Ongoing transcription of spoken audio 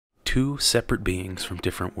Two separate beings from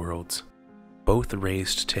different worlds, both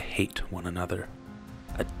raised to hate one another.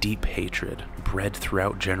 A deep hatred bred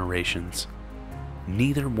throughout generations.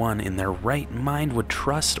 Neither one in their right mind would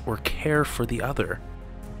trust or care for the other.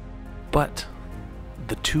 But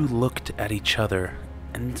the two looked at each other,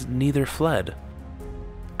 and neither fled.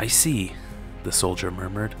 "I see," the soldier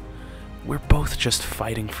murmured. "We're both just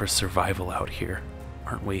fighting for survival out here,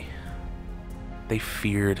 aren't we?" They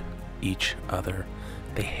feared each other.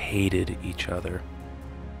 They hated each other.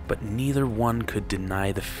 But neither one could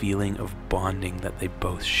deny the feeling of bonding that they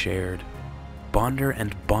both shared. Bonder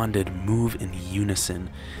and bonded move in unison,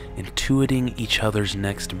 intuiting each other's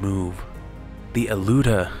next move. The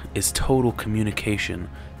eluda is total communication,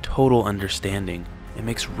 total understanding. It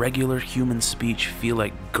makes regular human speech feel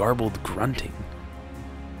like garbled grunting.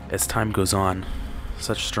 As time goes on,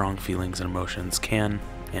 such strong feelings and emotions can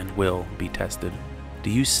and will be tested. Do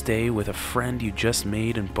you stay with a friend you just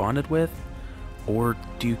made and bonded with? Or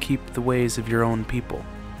do you keep the ways of your own people?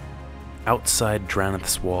 Outside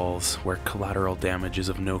Draneth's walls, where collateral damage is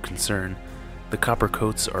of no concern, the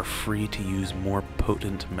Coppercoats are free to use more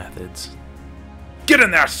potent methods. "Get in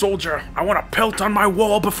there, soldier! I want a pelt on my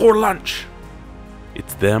wall before lunch!"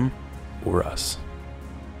 It's them or us.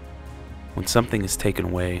 When something is taken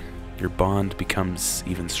away, your bond becomes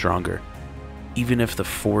even stronger. Even if the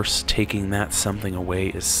force taking that something away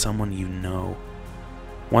is someone you know.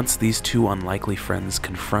 Once these two unlikely friends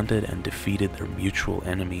confronted and defeated their mutual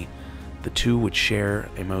enemy, the two would share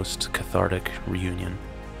a most cathartic reunion.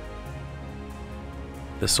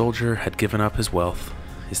 The soldier had given up his wealth,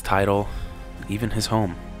 his title, even his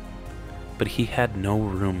home, but he had no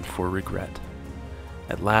room for regret.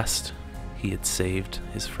 At last, he had saved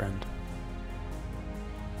his friend.